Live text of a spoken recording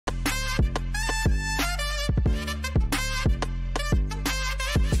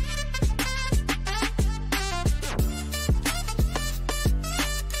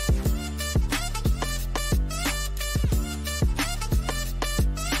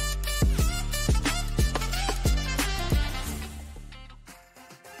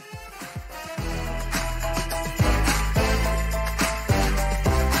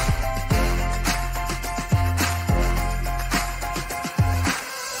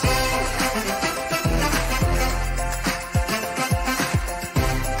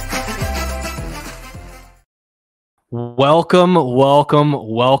Welcome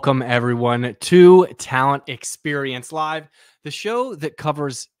everyone to Talent Experience Live, the show that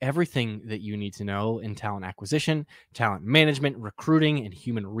covers everything that you need to know in talent acquisition, talent management, recruiting, and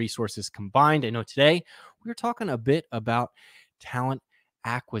human resources combined. I know today we're talking a bit about talent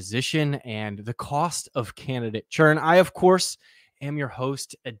acquisition and the cost of candidate churn. I, of course, am your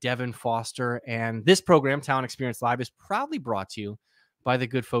host, Devin Foster, and this program, Talent Experience Live, is proudly brought to you by the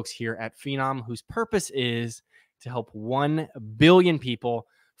good folks here at Phenom, whose purpose is to help 1 billion people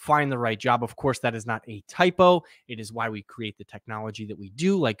find the right job. Of course, that is not a typo. It is why we create the technology that we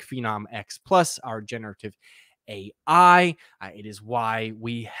do, like Phenom X Plus, our generative AI. It is why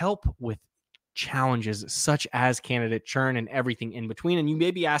we help with challenges such as candidate churn and everything in between. And you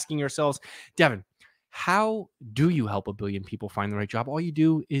may be asking yourselves, Devin, how do you help 1 billion people find the right job? All you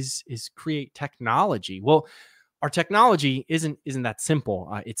do is create technology. Well, our technology isn't that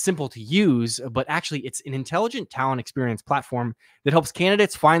simple. It's simple to use, but actually it's an intelligent talent experience platform that helps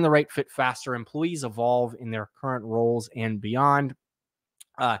candidates find the right fit faster, employees evolve in their current roles and beyond.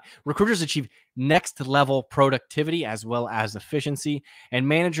 Recruiters achieve next level productivity as well as efficiency, and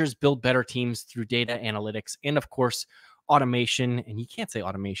managers build better teams through data analytics and, of course, automation. And you can't say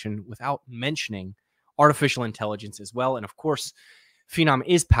automation without mentioning artificial intelligence as well. And of course, Phenom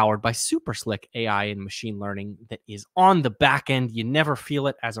is powered by super slick AI and machine learning that is on the back end. You never feel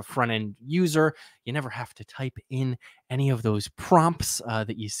it as a front end user. You never have to type in any of those prompts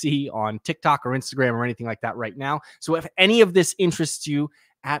that you see on TikTok or Instagram or anything like that right now. So if any of this interests you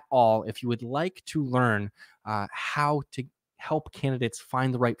at all, if you would like to learn how to help candidates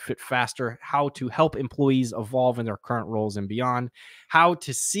find the right fit faster, how to help employees evolve in their current roles and beyond, how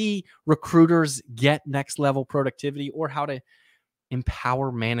to see recruiters get next level productivity, or how to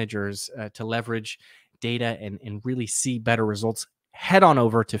empower managers to leverage data and really see better results, head on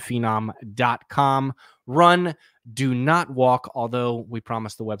over to phenom.com. Run, do not walk, although we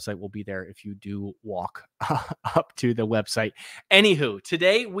promise the website will be there if you do walk up to the website. Anywho,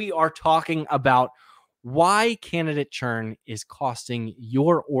 today we are talking about why candidate churn is costing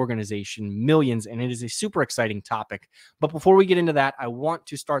your organization millions, and it is a super exciting topic. But before we get into that, I want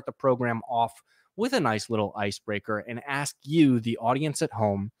to start the program off with a nice little icebreaker and ask you, the audience at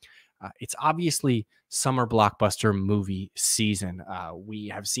home, it's obviously summer blockbuster movie season. We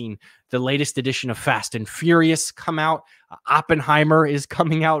have seen the latest edition of Fast and Furious come out. Oppenheimer is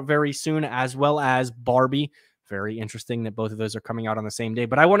coming out very soon, as well as Barbie. Very interesting that both of those are coming out on the same day.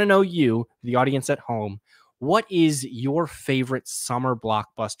 But I want to know, you, the audience at home, what is your favorite summer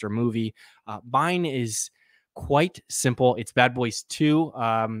blockbuster movie? Mine is quite simple. It's Bad Boys 2.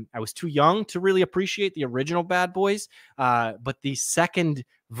 I was too young to really appreciate the original Bad Boys, but the second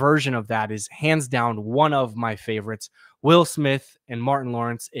version of that is hands down one of my favorites. Will Smith and Martin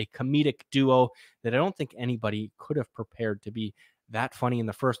Lawrence, a comedic duo that I don't think anybody could have prepared to be that funny in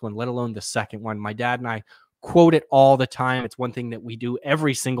the first one, let alone the second one. My dad and I quote it all the time. It's one thing that we do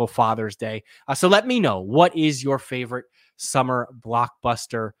every single Father's Day. So let me know, what is your favorite summer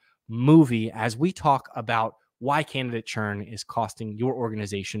blockbuster movie as we talk about why candidate churn is costing your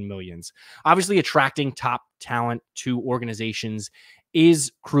organization millions. Obviously, attracting top talent to organizations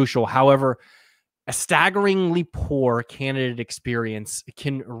is crucial. However, a staggeringly poor candidate experience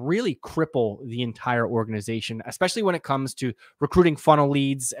can really cripple the entire organization, especially when it comes to recruiting funnel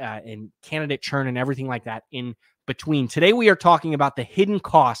leads and candidate churn and everything like that in between. Today, we are talking about the hidden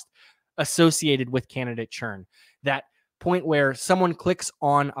cost associated with candidate churn, that point where someone clicks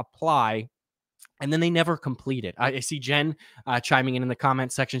on apply and then they never complete it. I see Jen chiming in the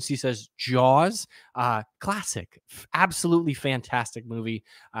comment section. She says, Jaws, classic, absolutely fantastic movie.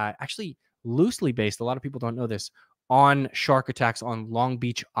 Actually, loosely based, a lot of people don't know this, on shark attacks on Long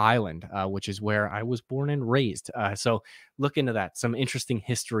Beach Island, which is where I was born and raised. So look into that. Some interesting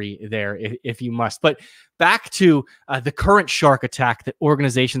history there if you must. But back to the current shark attack that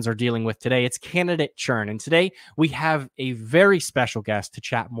organizations are dealing with today. It's candidate churn. And today we have a very special guest to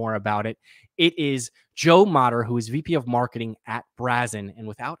chat more about it. It is Joe Matar, who is VP of Marketing at Brazen. And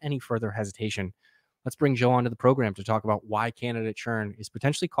without any further hesitation, let's bring Joe onto the program to talk about why candidate churn is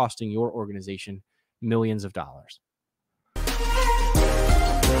potentially costing your organization millions of dollars.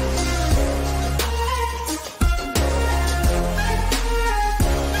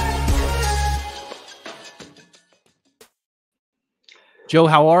 Joe,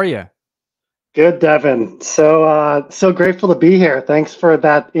 how are you? Good, Devin. So grateful to be here. Thanks for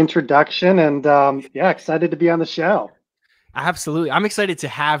that introduction, and yeah, excited to be on the show. Absolutely. I'm excited to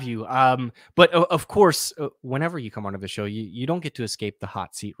have you. But of course, whenever you come onto the show, you don't get to escape the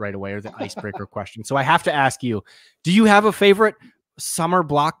hot seat right away or the icebreaker question. So I have to ask you, do you have a favorite summer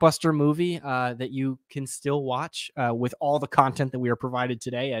blockbuster movie that you can still watch with all the content that we are provided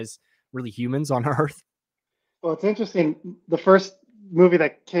today as really humans on Earth? Well, it's interesting. The first movie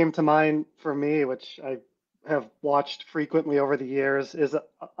that came to mind for me, which I have watched frequently over the years, is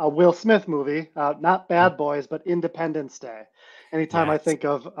a Will Smith movie, not Yep. Bad Boys, but Independence Day. Anytime I Yes. think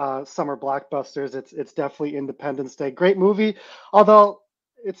of summer blockbusters, it's definitely Independence Day. Great movie. Although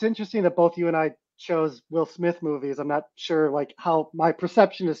it's interesting that both you and I chose Will Smith movies. I'm not sure like how my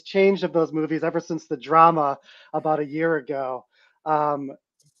perception has changed of those movies ever since the drama about a year ago. Um,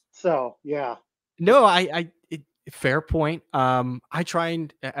 so yeah, No, fair point. I try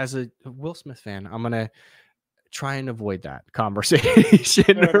and, as a Will Smith fan, I'm gonna try and avoid that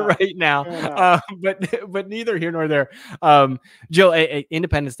conversation fair enough. right now. Fair enough. But neither here nor there. Joe,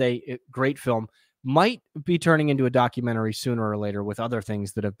 Independence Day, great film. Might be turning into a documentary sooner or later with other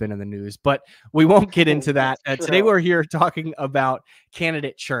things that have been in the news, but we won't get into that. That's Today, true. we're here talking about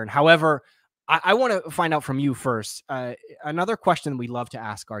candidate churn. However, I want to find out from you first. Another question we love to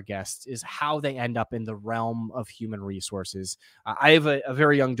ask our guests is how they end up in the realm of human resources. I have a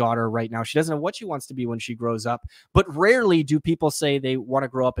very young daughter right now. She doesn't know what she wants to be when she grows up, but rarely do people say they want to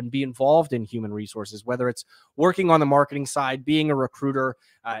grow up and be involved in human resources, whether it's working on the marketing side, being a recruiter,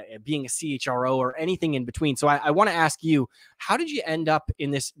 being a CHRO, or anything in between. So I want to ask you, how did you end up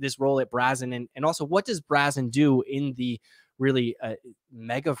in this role at Brazen? And also, what does Brazen do in the really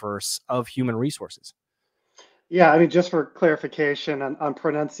megaverse of human resources? Yeah, I mean, just for clarification on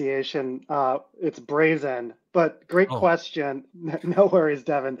pronunciation, it's Brazen, but great Oh, question. No worries,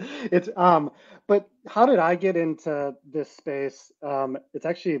 Devin. It's but how did I get into this space? It's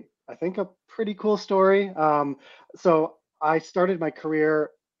actually, I think, a pretty cool story. So I started my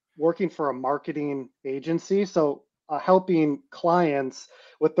career working for a marketing agency, so helping clients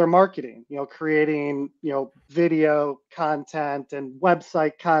with their marketing, creating, video content and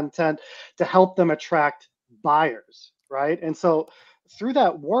website content to help them attract buyers, right? And so through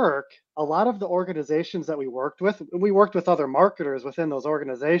that work, a lot of the organizations that we worked with other marketers within those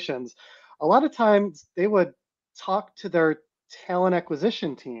organizations, a lot of times they would talk to their talent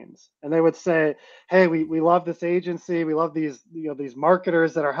acquisition teams and they would say, hey, we love this agency, we love these, these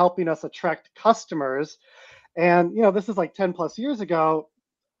marketers that are helping us attract customers. And this is like 10 plus years ago,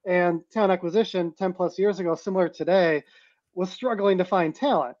 and talent acquisition 10 plus years ago, similar today, was struggling to find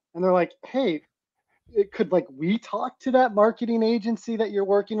talent. And they're like, hey, it could like we talk to that marketing agency that you're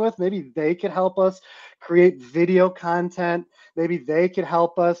working with, maybe they could help us create video content, maybe they could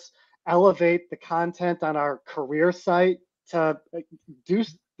help us elevate the content on our career site to do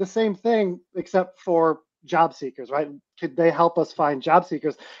the same thing except for job seekers, right? Could they help us find job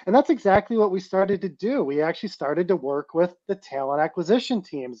seekers? And that's exactly what we started to do. We actually started to work with the talent acquisition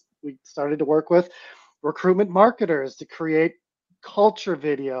teams. We started to work with recruitment marketers to create culture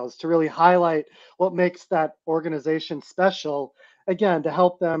videos to really highlight what makes that organization special, again, to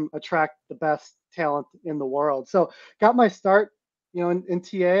help them attract the best talent in the world. So got my start, in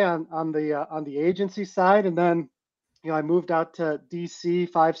TA on the agency side, and then I moved out to DC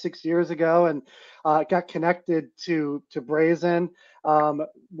 5 6 years ago and got connected to Brazen,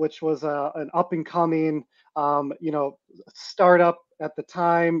 which was an up and coming startup at the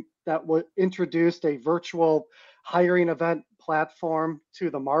time that introduced a virtual hiring event platform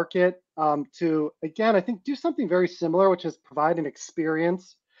to the market, to again, I think, do something very similar, which is provide an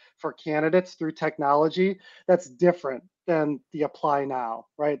experience for candidates through technology that's different than the apply now,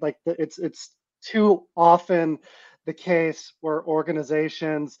 right? Like it's too often the case where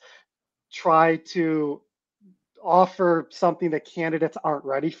organizations try to offer something that candidates aren't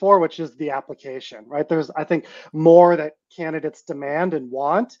ready for, which is the application, right? There's, I think, more that candidates demand and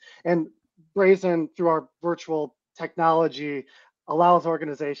want. And Brazen, through our virtual technology, allows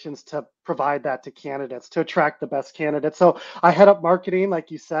organizations to provide that to candidates to attract the best candidates. So I head up marketing,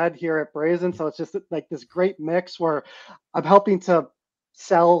 like you said, here at Brazen. So it's just like this great mix where I'm helping to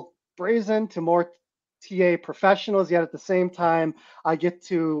sell Brazen to more TA professionals, yet at the same time, I get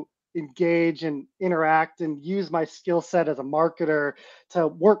to engage and interact and use my skill set as a marketer to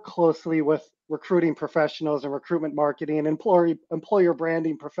work closely with recruiting professionals and recruitment marketing and employer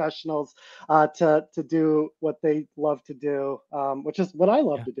branding professionals, to do what they love to do, which is what I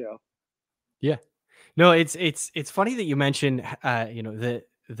love yeah. to do. Yeah. No, it's funny that you mentioned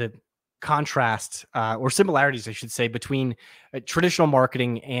the contrast or similarities, I should say, between traditional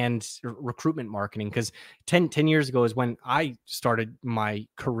marketing and recruitment marketing. Because 10 years ago is when I started my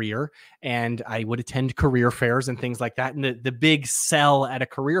career, and I would attend career fairs and things like that. And the big sell at a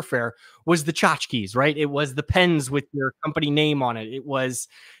career fair was the tchotchkes, right? It was the pens with your company name on it. It was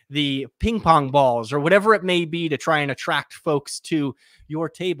the ping pong balls or whatever it may be to try and attract folks to your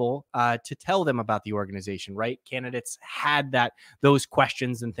table to tell them about the organization, right? Candidates had those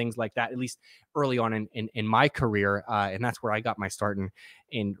questions and things like that, at least early on in my career. And that's where I got my start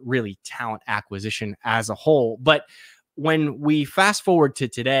in really talent acquisition as a whole. But when we fast forward to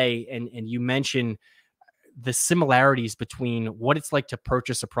today, and you mention the similarities between what it's like to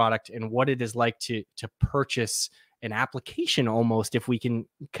purchase a product and what it is like to purchase an application, almost, if we can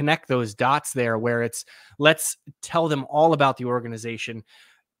connect those dots there, where it's, let's tell them all about the organization.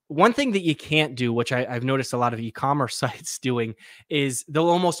 One thing that you can't do, which I've noticed a lot of e-commerce sites doing, is they'll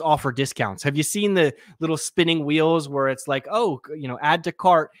almost offer discounts. Have you seen the little spinning wheels where it's like, oh, add to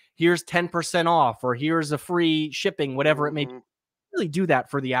cart, here's 10% off, or here's a free shipping, whatever it may be? Hmm. Really do that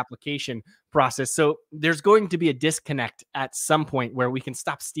for the application process. So there's going to be a disconnect at some point where we can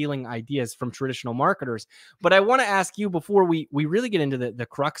stop stealing ideas from traditional marketers. But I want to ask you, before we really get into the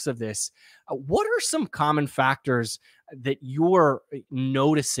crux of this, what are some common factors that you're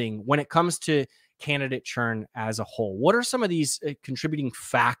noticing when it comes to candidate churn as a whole? What are some of these contributing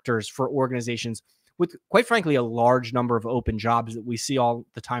factors for organizations with, quite frankly, a large number of open jobs that we see all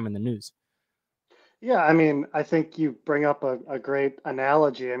the time in the news? Yeah, I mean, I think you bring up a great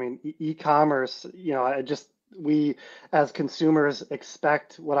analogy. I mean, e-commerce, we as consumers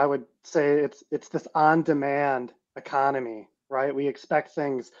expect what I would say it's this on-demand economy, right? We expect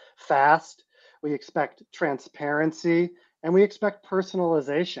things fast, we expect transparency, and we expect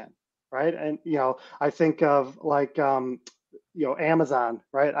personalization, right? And I think of like Amazon,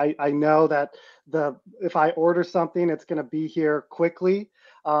 right? I know that the if I order something, it's going to be here quickly.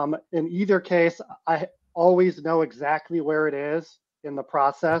 In either case, I always know exactly where it is in the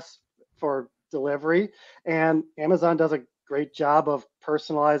process for delivery. And Amazon does a great job of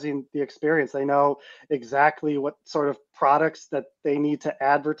personalizing the experience. They know exactly what sort of products that they need to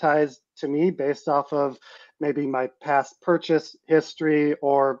advertise to me based off of maybe my past purchase history,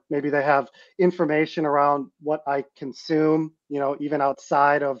 or maybe they have information around what I consume, even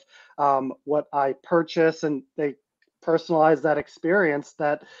outside of what I purchase, and they personalize that experience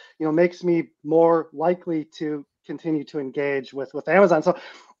that makes me more likely to continue to engage with Amazon. So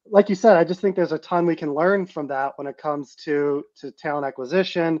like you said, I just think there's a ton we can learn from that when it comes to talent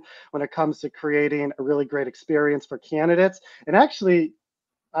acquisition, when it comes to creating a really great experience for candidates. And actually,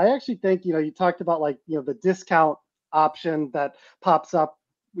 I actually think, you talked about like, the discount option that pops up,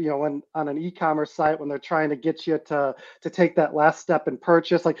 when on an e-commerce site when they're trying to get you to take that last step and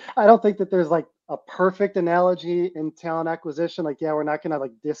purchase. Like, I don't think that there's like a perfect analogy in talent acquisition. Like, yeah, we're not going to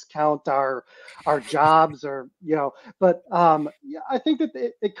like discount our jobs, or, but yeah, I think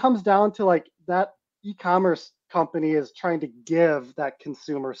that it comes down to like that e-commerce company is trying to give that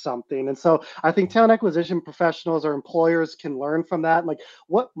consumer something. And so I think talent acquisition professionals or employers can learn from that. Like,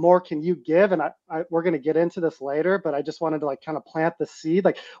 what more can you give? And we're going to get into this later, but I just wanted to like kind of plant the seed.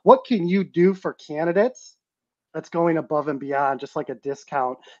 Like, what can you do for candidates that's going above and beyond, just like a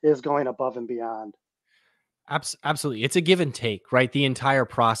discount is going above and beyond? Absolutely. It's a give and take, right? The entire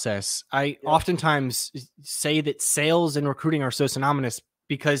process. I Yep. oftentimes say that sales and recruiting are so synonymous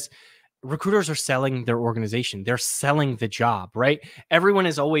because recruiters are selling their organization. They're selling the job, right? Everyone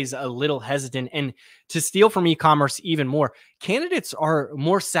is always a little hesitant. And to steal from e-commerce even more, candidates are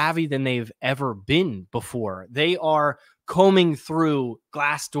more savvy than they've ever been before. They are combing through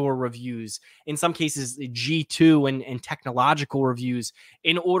Glassdoor reviews, in some cases, G2 and technological reviews,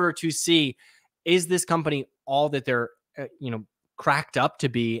 in order to see, is this company all that they're, cracked up to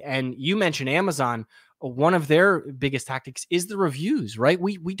be? And you mentioned Amazon. One of their biggest tactics is the reviews, right?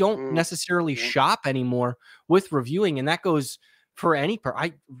 We don't Mm, necessarily yep. shop anymore with reviewing, and that goes for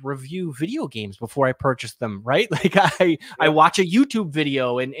I review video games before I purchase them, right? Like, I Yep. watch a YouTube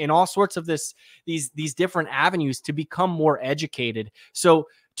video and all sorts of these different avenues to become more educated. So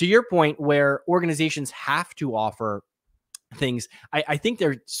to your point, where organizations have to offer things, I think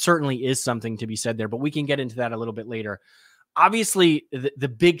there certainly is something to be said there, but we can get into that a little bit later. Obviously, the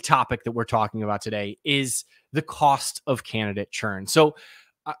big topic that we're talking about today is the cost of candidate churn. So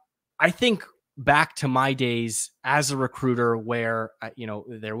uh, I think back to my days as a recruiter, where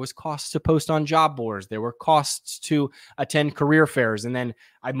there was costs to post on job boards, there were costs to attend career fairs, and then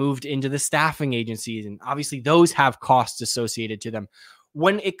I moved into the staffing agencies, and obviously those have costs associated to them.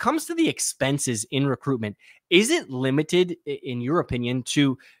 When it comes to the expenses in recruitment, is it limited, in your opinion,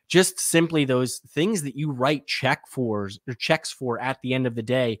 to just simply those things that you write checks for at the end of the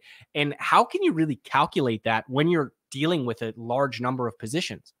day? And how can you really calculate that when you're dealing with a large number of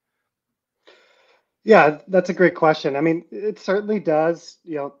positions? Yeah, that's a great question. I mean, it certainly does,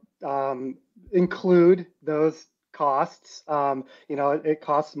 include those costs. It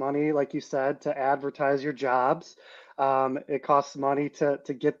costs money, like you said, to advertise your jobs. It costs money to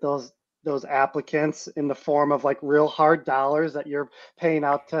get those applicants in the form of like real hard dollars that you're paying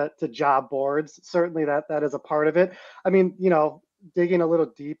out to job boards. Certainly that is a part of it. I mean, digging a little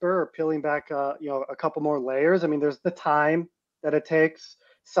deeper or peeling back, a couple more layers. I mean, there's the time that it takes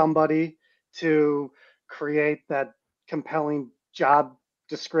somebody to create that compelling job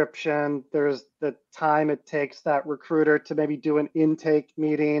description. There's the time it takes that recruiter to maybe do an intake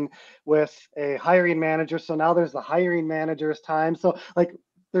meeting with a hiring manager. So now there's the hiring manager's time. So like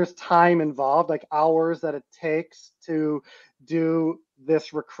there's time involved, like hours that it takes to do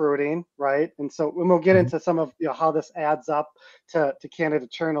this recruiting, right? And so when we'll get Mhm. into some of how this adds up to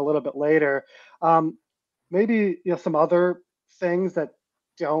candidate churn a little bit later. Maybe some other things that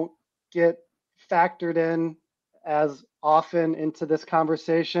don't get factored in as often into this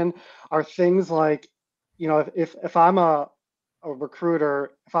conversation are things like, if I'm a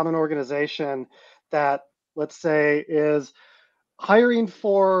recruiter, if I'm an organization that, let's say, is hiring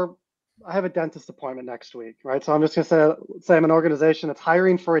for, I have a dentist appointment next week, right? So I'm just going to say I'm an organization that's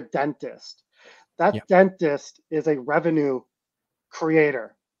hiring for a dentist. Yeah. That dentist is a revenue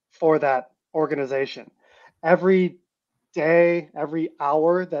creator for that organization. Every day, every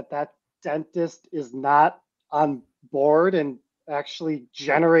hour that dentist is not on board and actually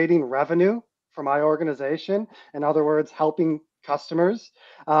generating revenue for my organization, in other words, helping customers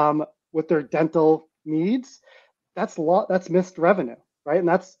with their dental needs, that's missed revenue, right? And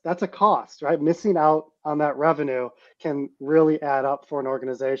that's a cost, right? Missing out on that revenue can really add up for an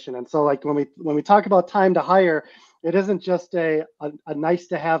organization. And so like when we talk about time to hire, it isn't just a nice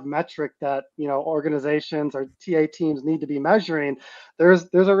to have metric that organizations or TA teams need to be measuring. There's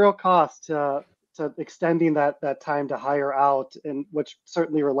a real cost to extending that time to hire out, and which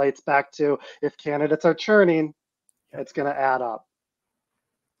certainly relates back to if candidates are churning, it's going to add up.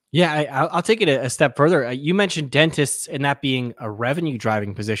 Yeah, I'll take it a step further. You mentioned dentists and that being a revenue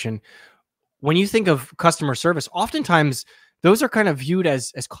driving position. When you think of customer service, oftentimes those are kind of viewed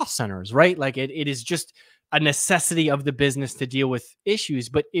as cost centers, right? Like it is just a necessity of the business to deal with issues.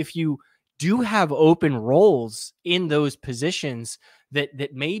 But if you do have open roles in those positions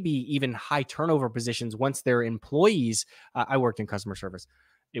that may be even high turnover positions once they're employees, I worked in customer service.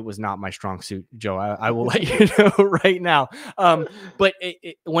 It was not my strong suit, Joe. I will let you know right now. But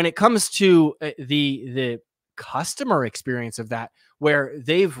when it comes to the customer experience of that, where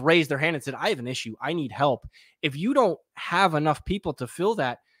they've raised their hand and said, I have an issue, I need help. If you don't have enough people to fill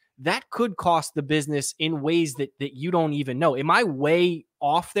that, that could cost the business in ways that you don't even know. Am I way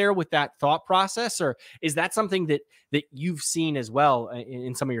off there with that thought process, or is that something that you've seen as well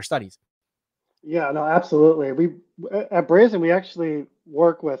in some of your studies? Yeah, no, absolutely. We at Brazen, we actually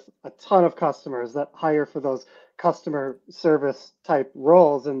work with a ton of customers that hire for those customer service type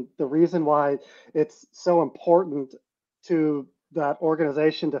roles. And the reason why it's so important to that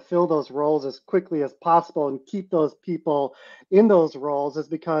organization to fill those roles as quickly as possible and keep those people in those roles is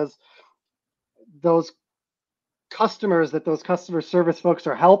because those customers that those customer service folks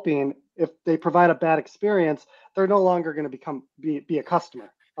are helping, if they provide a bad experience, they're no longer going to be a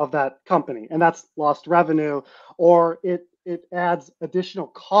customer of that company, and that's lost revenue, or it adds additional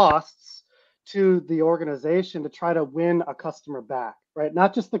costs to the organization to try to win a customer back, right?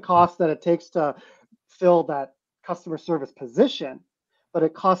 Not just the Yeah. cost that it takes to fill that customer service position, but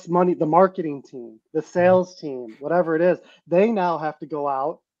it costs money. The marketing team, the Mhm. sales team, whatever it is, they now have to go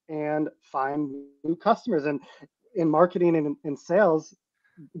out and find new customers. And in marketing and in sales,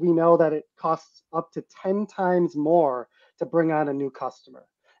 we know that it costs up to 10 times more to bring on a new customer.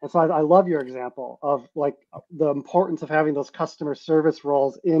 And so I love your example of like the importance of having those customer service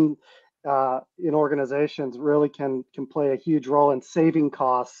roles in organizations really can play a huge role in saving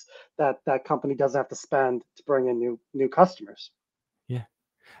costs that company doesn't have to spend to bring in new customers. Yeah.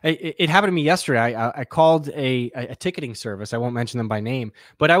 It happened to me yesterday. I called a ticketing service. I won't mention them by name,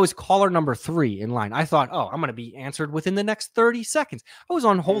 but I was caller number 3 in line. I thought, oh, I'm going to be answered within the next 30 seconds. I was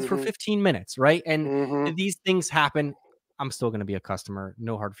on hold for Mm-hmm. 15 minutes, right? And Mm-hmm. these things happen. I'm still going to be a customer.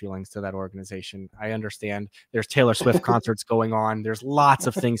 No hard feelings to that organization. I understand there's Taylor Swift concerts going on. There's lots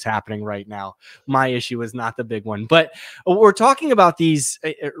of things happening right now. My issue is not the big one, but we're talking about these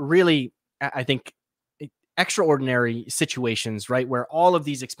really, I think, extraordinary situations, right? Where all of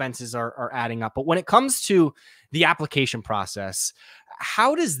these expenses are adding up. But when it comes to the application process,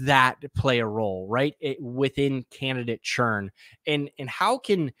 how does that play a role, right? Within candidate churn, and how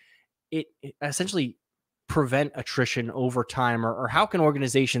can it essentially prevent attrition over time, or how can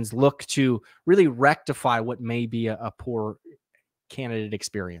organizations look to really rectify what may be a poor candidate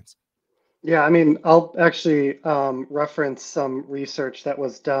experience? Yeah, I mean, I'll actually reference some research that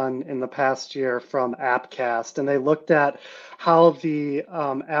was done in the past year from Appcast, and they looked at how the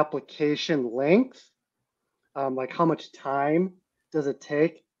application length, like how much time does it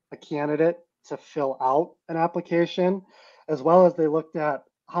take a candidate to fill out an application, as well as they looked at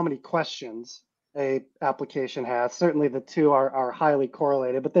how many questions a application has. Certainly the two are highly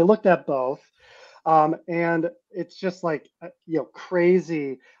correlated, but they looked at both. And it's just like,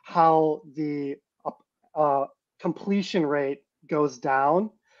 crazy how the uh, uh, completion rate goes down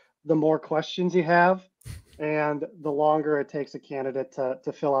the more questions you have and the longer it takes a candidate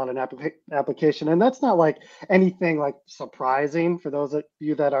to fill out an application. And that's not like anything like surprising for those of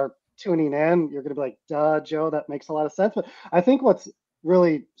you that are tuning in. You're going to be like, duh, Joe, that makes a lot of sense. But I think what's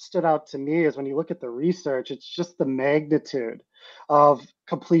really stood out to me is when you look at the research, it's just the magnitude of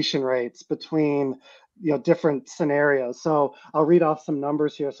completion rates between different scenarios. So I'll read off some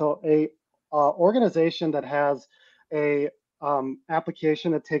numbers here. So a organization that has a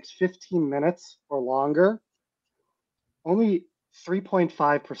application that takes 15 minutes or longer, only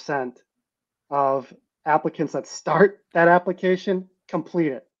 3.5% of applicants that start that application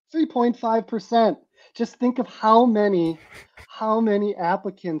complete it. 3.5%. Just think of how many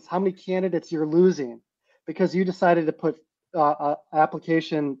applicants, how many candidates you're losing because you decided to put an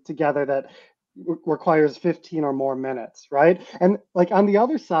application together that requires 15 or more minutes, right? And like on the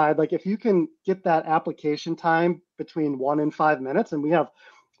other side, like if you can get that application time between 1 and 5 minutes, and we have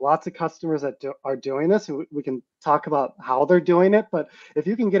lots of customers that are doing this, and we can talk about how they're doing it, but if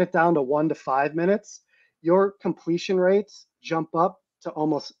you can get it down to 1 to 5 minutes, your completion rates jump up to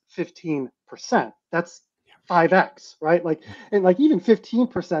almost 15%. That's 5x, right? Like, and like even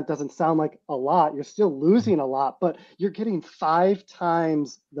 15% doesn't sound like a lot. You're still Mhm. losing a lot, but you're getting 5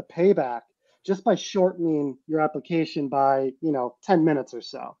 times the payback just by shortening your application by 10 minutes or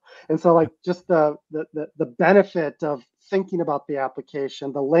so. And so like just the benefit of thinking about the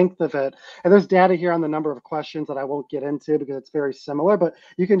application, the length of it, and there's data here on the number of questions that I won't get into because it's very similar, but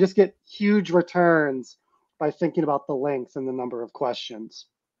you can just get huge returns by thinking about the length and the number of questions.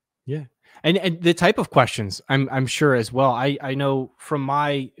 Yeah. And the type of questions, I'm sure as well. I know from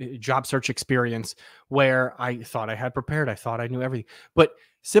my job search experience where I thought I had prepared, I thought I knew everything. But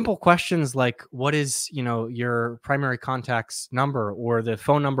simple questions like what is, your primary contact's number or the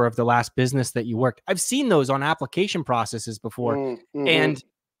phone number of the last business that you worked. I've seen those on application processes before. Mm-hmm. And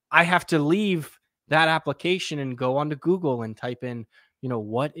I have to leave that application and go onto Google and type in,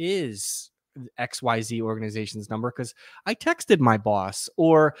 what is XYZ organization's number because I texted my boss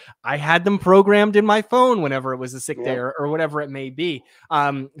or I had them programmed in my phone whenever it was a sick day Yep. or whatever it may be.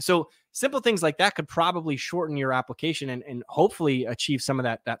 So simple things like that could probably shorten your application and hopefully achieve some of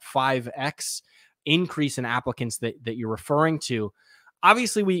that 5x increase in applicants that you're referring to.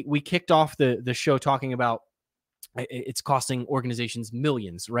 Obviously, we kicked off the show talking about it's costing organizations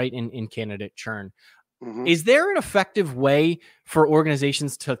millions, right? In candidate churn. Mm-hmm. Is there an effective way for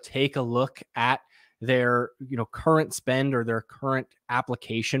organizations to take a look at their current spend or their current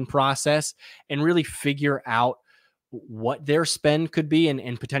application process and really figure out what their spend could be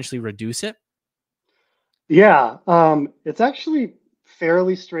and potentially reduce it? Yeah, it's actually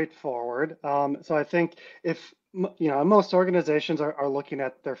fairly straightforward. So I think if most organizations are looking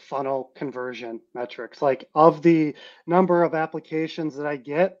at their funnel conversion metrics, like of the number of applications that I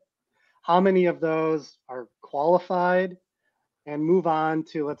get, how many of those are qualified and move on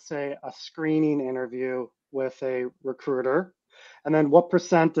to, let's say, a screening interview with a recruiter. And then what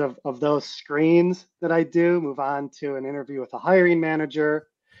percent of those screens that I do move on to an interview with a hiring manager?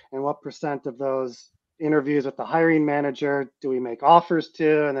 And what percent of those interviews with the hiring manager do we make offers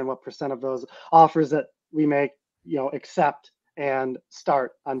to? And then what percent of those offers that we make, accept and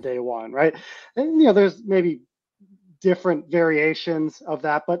start on day one, right? And, there's maybe different variations of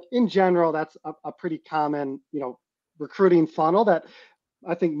that, but in general, that's a pretty common, recruiting funnel that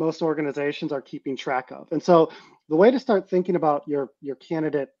I think most organizations are keeping track of. And so the way to start thinking about your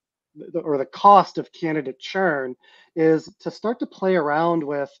candidate or the cost of candidate churn is to start to play around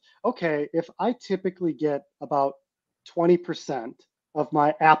with, okay, if I typically get about 20% of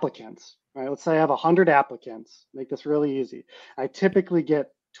my applicants, right? Let's say I have 100 applicants, make this really easy. I typically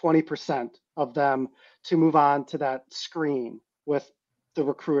get 20% of them to move on to that screen with the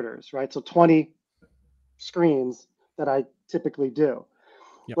recruiters, right? So 20 screens that I typically do.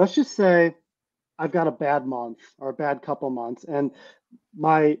 Yep. Let's just say I've got a bad month or a bad couple months, and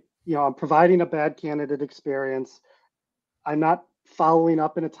my, I'm providing a bad candidate experience. I'm not following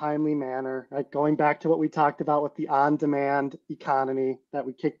up in a timely manner, right? Going back to what we talked about with the on-demand economy that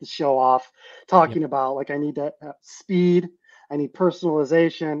we kicked the show off, Yep. talking about like I need to speed I need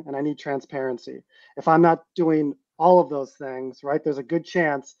personalization, and I need transparency. If I'm not doing all of those things, right, there's a good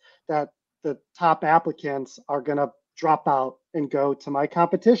chance that the top applicants are going to drop out and go to my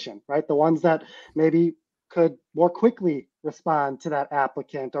competition, right? The ones that maybe could more quickly respond to that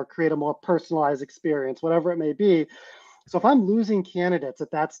applicant or create a more personalized experience, whatever it may be. So if I'm losing candidates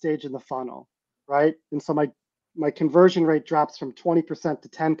at that stage in the funnel, right? And so my conversion rate drops from 20% to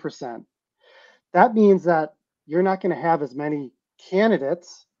 10%. That means that you're not going to have as many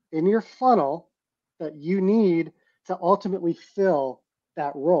candidates in your funnel that you need to ultimately fill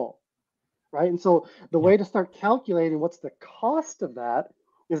that role, right? And so the Yeah. way to start calculating what's the cost of that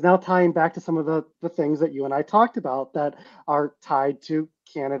is now tying back to some of the things that you and I talked about that are tied to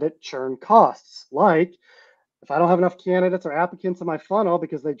candidate churn costs. Like if I don't have enough candidates or applicants in my funnel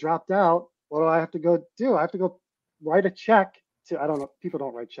because they dropped out, what do I have to go do? I have to go write a check to, I don't know, people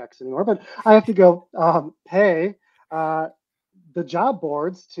don't write checks anymore, but I have to go pay the job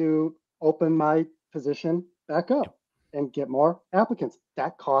boards to open my position back up and get more applicants.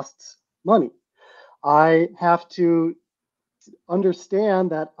 That costs money. I have to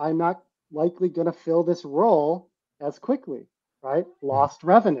understand that I'm not likely going to fill this role as quickly, right? Lost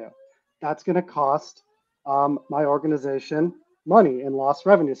revenue. That's going to cost my organization money and lost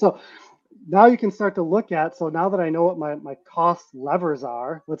revenue. So now you can start to look at, so now that I know what my cost levers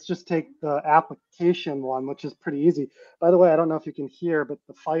are, let's just take the application one, which is pretty easy. By the way, I don't know if you can hear, but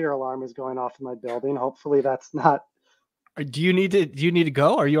the fire alarm is going off in my building. Hopefully that's not. Do you need to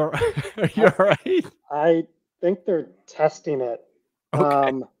go? Are you are you I, all right? I think they're testing it.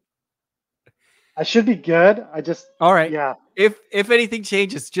 Okay. I should be good. I just, All right. yeah. If anything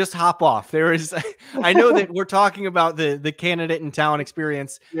changes, just hop off. There is, I know that we're talking about the candidate and talent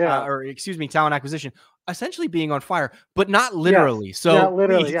experience, Yeah. or excuse me, talent acquisition, essentially being on fire, but not Yes. literally. Not So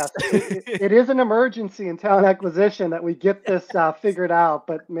literally. please. Yes. It is an emergency in talent acquisition that we get this figured out,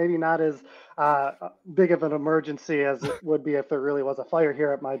 but maybe not as big of an emergency as it would be if there really was a fire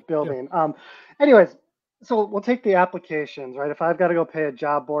here at my Yeah. building. Anyways, so we'll take the applications, right? If I've got to go pay a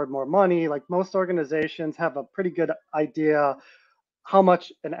job board more money, like most organizations have a pretty good idea how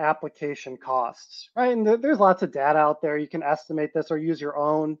much an application costs, right? And there's lots of data out there. You can estimate this or use your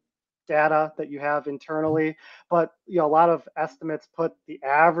own data that you have Mhm. internally. But a lot of estimates put the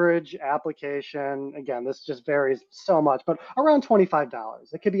average application, again, this just varies so much, but around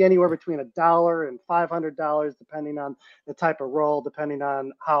 $25. It could be anywhere between $1 and $500, depending on the type of role, depending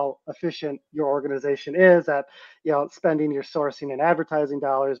on how efficient your organization is at spending your sourcing and advertising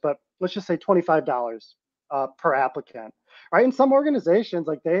dollars. But let's just say $25 per applicant, right? And some organizations,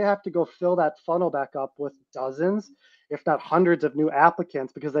 like they have to go fill that funnel back up with dozens, if not hundreds of new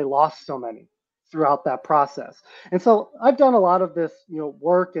applicants because they lost so many throughout that process. And so I've done a lot of this,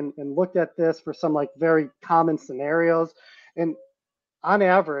 work and looked at this for some like very common scenarios. And on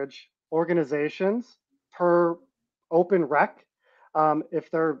average, organizations per open rec, if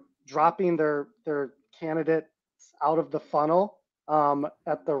they're dropping their candidates out of the funnel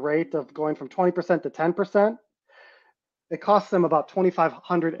at the rate of going from 20% to 10%, it costs them about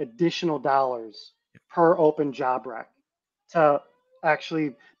 2,500 additional dollars per open job rec to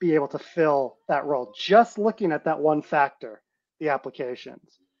actually be able to fill that role, just looking at that one factor, the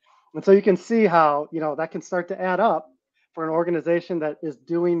applications. And so you can see how, that can start to add up for an organization that is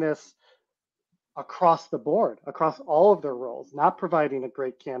doing this across the board, across all of their roles, not providing a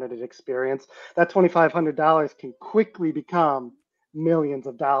great candidate experience. That $2,500 can quickly become millions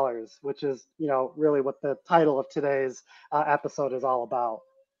of dollars, which is, really what the title of today's episode is all about.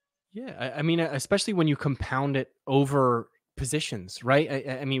 Yeah, I mean, especially when you compound it over positions, right?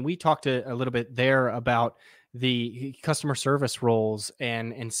 I mean, we talked a little bit there about the customer service roles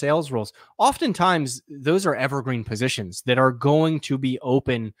and sales roles. Oftentimes, those are evergreen positions that are going to be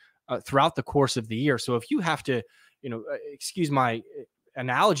open throughout the course of the year. So if you have to, excuse my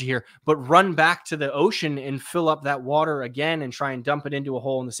analogy here, but run back to the ocean and fill up that water again and try and dump it into a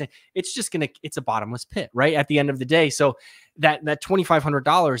hole in the sand, it's just it's a bottomless pit, right? At the end of the day. So that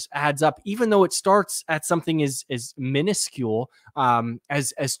 $2,500 adds up, even though it starts at something as minuscule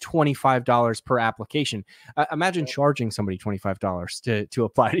as $25 per application. Imagine Yep. charging somebody $25 to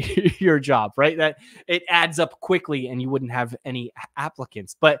apply to your job, right? That it adds up quickly, and you wouldn't have any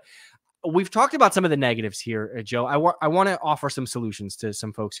applicants. But we've talked about some of the negatives here, Joe. I want to offer some solutions to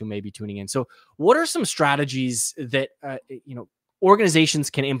some folks who may be tuning in. So, what are some strategies that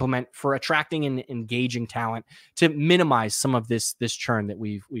organizations can implement for attracting and engaging talent to minimize some of this churn that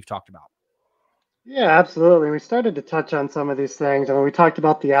we've talked about? Yeah, absolutely. We started to touch on some of these things. I mean, we talked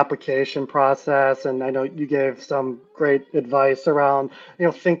about the application process, and I know you gave some great advice around,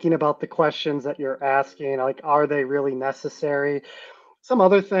 thinking about the questions that you're asking, like, are they really necessary? Some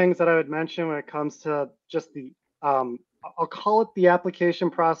other things that I would mention when it comes to just I'll call it the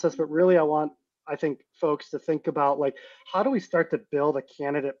application process, but really I think folks to think about, like, how do we start to build a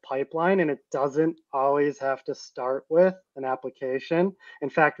candidate pipeline? And it doesn't always have to start with an application. In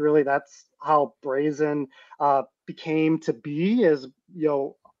fact, really, that's how Brazen became to be. Is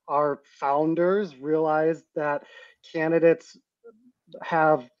our founders realized that candidates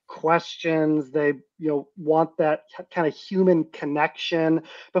have questions. They, want that kind of human connection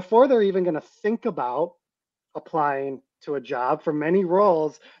before they're even going to think about applying to a job. For many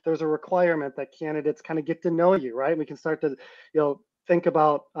roles, there's a requirement that candidates kind of get to know you, right? We can start to, think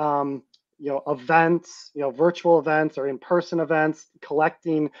about, events, virtual events or in-person events,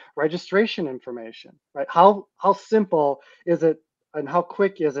 collecting registration information, right? How simple is it and how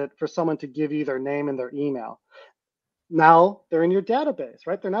quick is it for someone to give you their name and their email? Now they're in your database,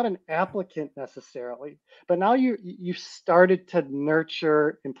 right? They're not an applicant necessarily, but now you started to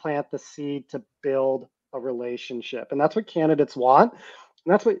nurture and plant the seed to build a relationship. And that's what candidates want.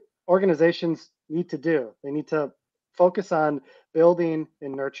 And that's what organizations need to do. They need to focus on building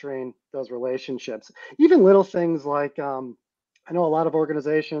and nurturing those relationships. Even little things like, I know a lot of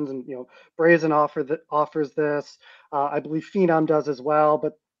organizations, and Brazen offers this. I believe Phenom does as well.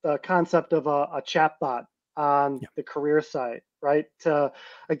 But the concept of a chatbot on Yeah. the career site, right?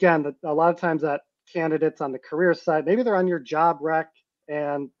 Again, a lot of times that candidates on the career site, maybe they're on your job rec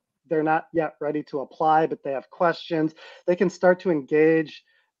and they're not yet ready to apply, but they have questions. They can start to engage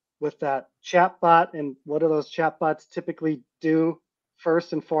with that chatbot. And what do those chatbots typically do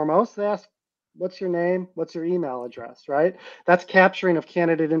first and foremost? They ask, what's your name? What's your email address, right? That's capturing of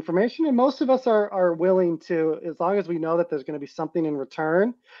candidate information. And most of us are willing to, as long as we know that there's going to be something in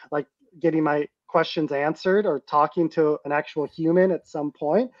return, like getting my questions answered or talking to an actual human at some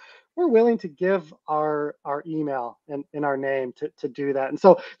point, we're willing to give our email and our name to do that. And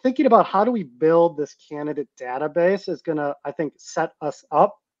so thinking about how do we build this candidate database is going to, I think, set us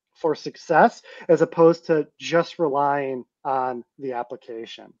up for success as opposed to just relying on the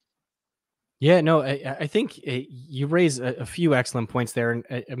application. Yeah, no, I think you raise a few excellent points there, and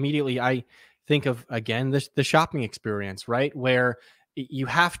immediately I think of again the shopping experience, right? Where you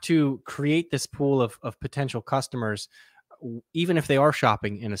have to create this pool of potential customers, even if they are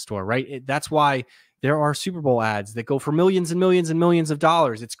shopping in a store, right? That's why there are Super Bowl ads that go for millions and millions and millions of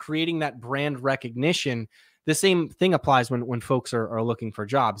dollars. It's creating that brand recognition. The same thing applies when folks are looking for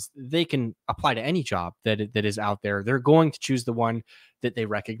jobs. They can apply to any job that is out there. They're going to choose the one that they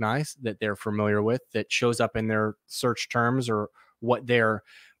recognize, that they're familiar with, that shows up in their search terms or what their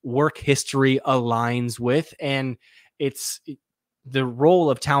work history aligns with. And it's the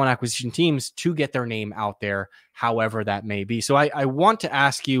role of talent acquisition teams to get their name out there, however that may be. So I want to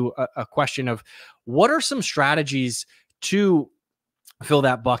ask you a question of what are some strategies to fill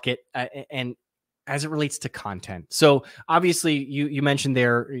that bucket and as it relates to content. So obviously you mentioned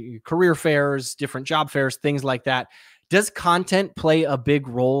there career fairs, different job fairs, things like that. Does content play a big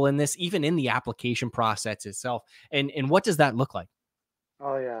role in this, even in the application process itself? And what does that look like?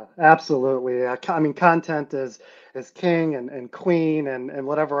 Oh yeah, absolutely. I mean, content is king and queen and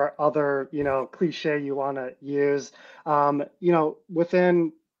whatever other cliche you want to use.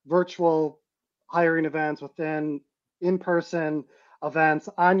 Within virtual hiring events, within in-person events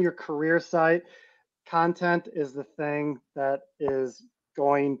on your career site, content is the thing that is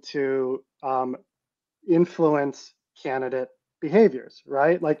going to influence candidate behaviors,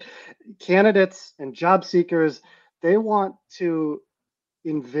 right? Like candidates and job seekers, they want to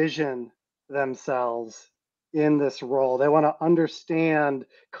envision themselves in this role. They want to understand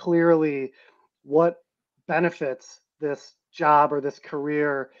clearly what benefits this job or this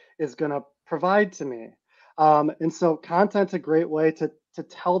career is going to provide to me. And so content's a great way to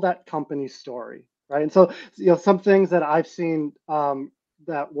tell that company story, right? And so some things that I've seen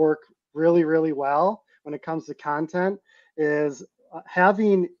that work really, really well when it comes to content is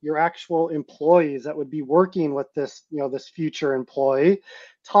having your actual employees that would be working with this future employee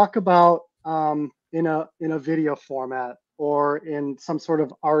talk about in a video format or in some sort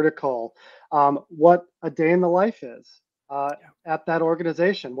of article what a day in the life is at that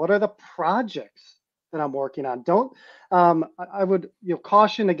organization. What are the projects that I'm working on? Don't I would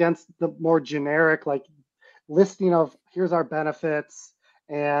caution against the more generic, like, listing of here's our benefits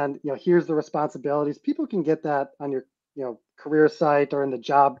and here's the responsibilities. People can get that on your career site or in the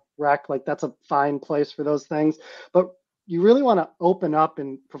job rec. Like, that's a fine place for those things, but you really want to open up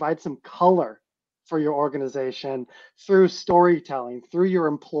and provide some color for your organization through storytelling, through your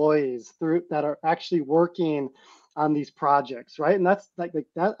employees, through that are actually working on these projects, right? And that's like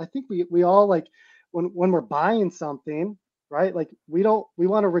that. I think we all like when we're buying something, right? Like we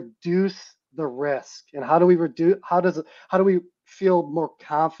want to reduce the risk. And how do we reduce? How do we feel more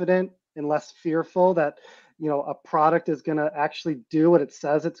confident and less fearful that a product is going to actually do what it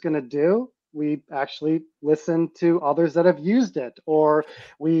says it's going to do? We actually listen to others that have used it, or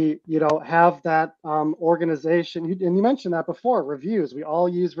we have that organization, and you mentioned that before, reviews. We all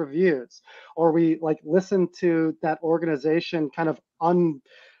use reviews, or we like listen to that organization kind of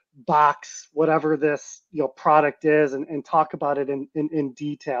unbox whatever this product is, and talk about it in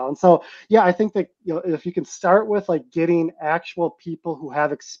detail. And so yeah, I think that if you can start with like getting actual people who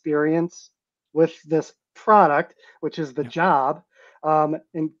have experience with this product, which is the Yeah. job,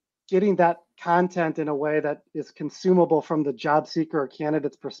 and getting that content in a way that is consumable from the job seeker or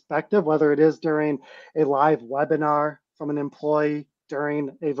candidate's perspective, whether it is during a live webinar from an employee,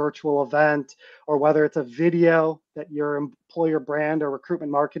 during a virtual event, or whether it's a video that your employer brand or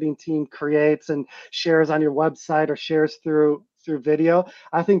recruitment marketing team creates and shares on your website or shares through video.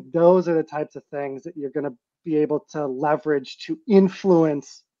 I think those are the types of things that you're going to be able to leverage to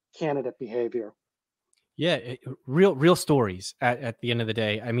influence candidate behavior. Yeah, real stories at the end of the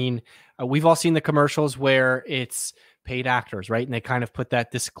day. I mean, we've all seen the commercials where it's paid actors, right? And they kind of put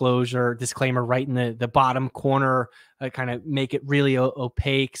that disclaimer right in the bottom corner, kind of make it really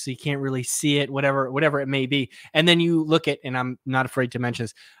opaque so you can't really see it, whatever it may be. And then you look at, and I'm not afraid to mention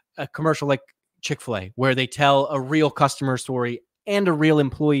this, a commercial like Chick-fil-A, where they tell a real customer story and a real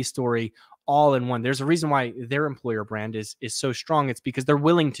employee story all in one. There's a reason why their employer brand is so strong. It's because they're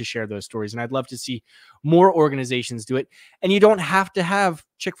willing to share those stories. And I'd love to see more organizations do it. And you don't have to have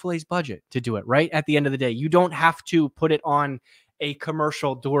Chick-fil-A's budget to do it, right? At the end of the day, you don't have to put it on a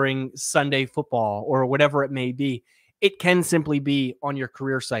commercial during Sunday football or whatever it may be. It can simply be on your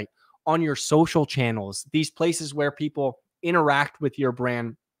career site, on your social channels, these places where people interact with your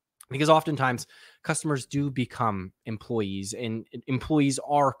brand, because oftentimes customers do become employees and employees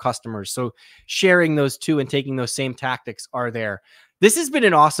are customers. So sharing those two and taking those same tactics are there. This has been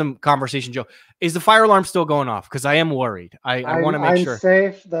an awesome conversation, Joe. Is the fire alarm still going off? Because I am worried. I want to make I'm sure.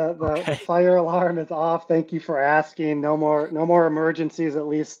 safe. The Okay. fire alarm is off. Thank you for asking. No more emergencies, at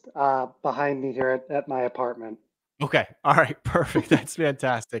least behind me here at my apartment. Okay. All right. Perfect. That's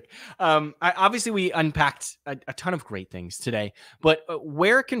fantastic. Obviously, we unpacked a ton of great things today, but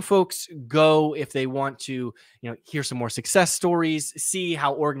where can folks go if they want to, hear some more success stories, see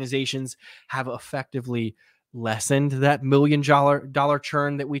how organizations have effectively lessened that $1 million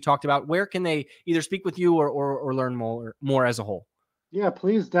churn that we talked about? Where can they either speak with you or learn more as a whole? Yeah,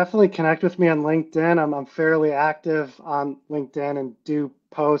 please definitely connect with me on LinkedIn. I'm fairly active on LinkedIn and do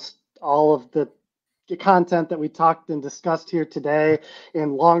post all of the content that we talked and discussed here today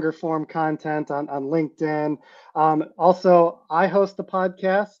in longer form content on LinkedIn. Also, I host the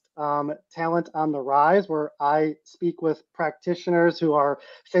podcast, Talent on the Rise, where I speak with practitioners who are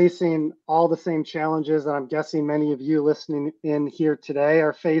facing all the same challenges that I'm guessing many of you listening in here today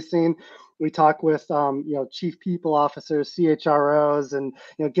are facing. We talk with chief people officers, CHROs, and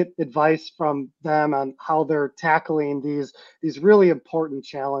get advice from them on how they're tackling these really important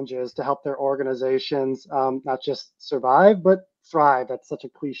challenges to help their organizations not just survive but thrive. That's such a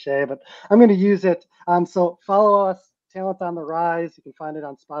cliche, but I'm going to use it. So follow us, Talent on the Rise. You can find it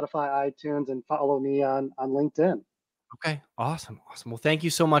on Spotify, iTunes, and follow me on LinkedIn. Okay. Awesome. Well, thank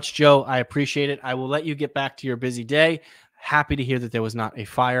you so much, Joe. I appreciate it. I will let you get back to your busy day. Happy to hear that there was not a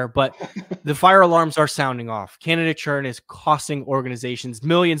fire, but the fire alarms are sounding off. Candidate churn is costing organizations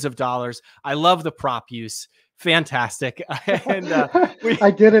millions of dollars. I love the prop use. Fantastic. And I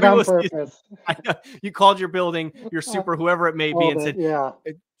did it we on will see. purpose. I know. You called your building, your super, whoever it may be, Called and it, said, yeah.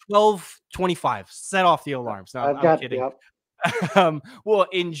 12:25, set off the alarms. No, I've I'm got, kidding. yep. Well,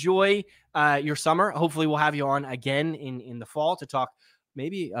 enjoy your summer. Hopefully, we'll have you on again in the fall to talk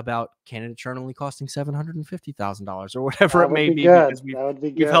maybe about candidate churn only costing $750,000 or whatever That it would may be be, good. because That would be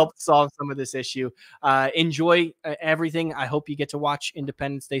we've good. helped solve some of this issue. Enjoy everything. I hope you get to watch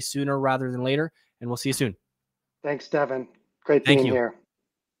Independence Day sooner rather than later, and we'll see you soon. Thanks, Devin. Great Thank being you. here.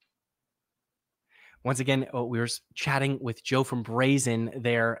 Once again, we were chatting with Joe from Brazen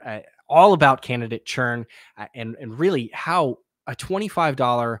there, all about candidate churn and really how a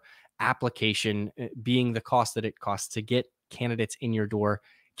 $25 application being the cost that it costs to get candidates in your door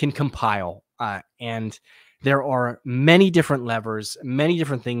can compile. And there are many different levers, many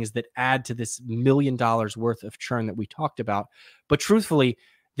different things that add to this $1 million worth of churn that we talked about. But truthfully,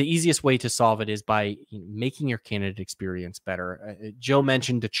 the easiest way to solve it is by making your candidate experience better. Joe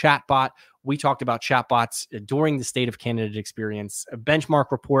mentioned the chatbot. We talked about chatbots during the State of Candidate Experience a benchmark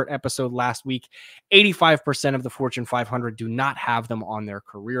report episode last week. 85% of the Fortune 500 do not have them on their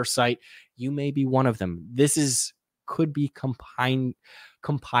career site. You may be one of them. This could be compiling,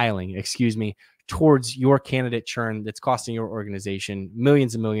 towards your candidate churn that's costing your organization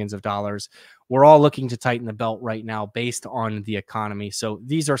millions and millions of dollars. We're all looking to tighten the belt right now based on the economy. So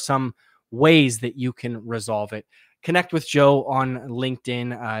these are some ways that you can resolve it. Connect with Joe on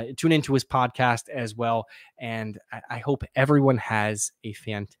LinkedIn, tune into his podcast as well. And I hope everyone has a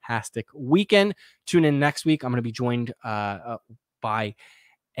fantastic weekend. Tune in next week. I'm going to be joined by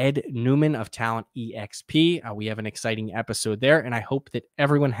Ed Newman of Talent EXP. We have an exciting episode there, and I hope that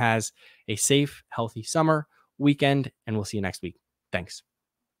everyone has a safe, healthy summer weekend, and we'll see you next week. Thanks.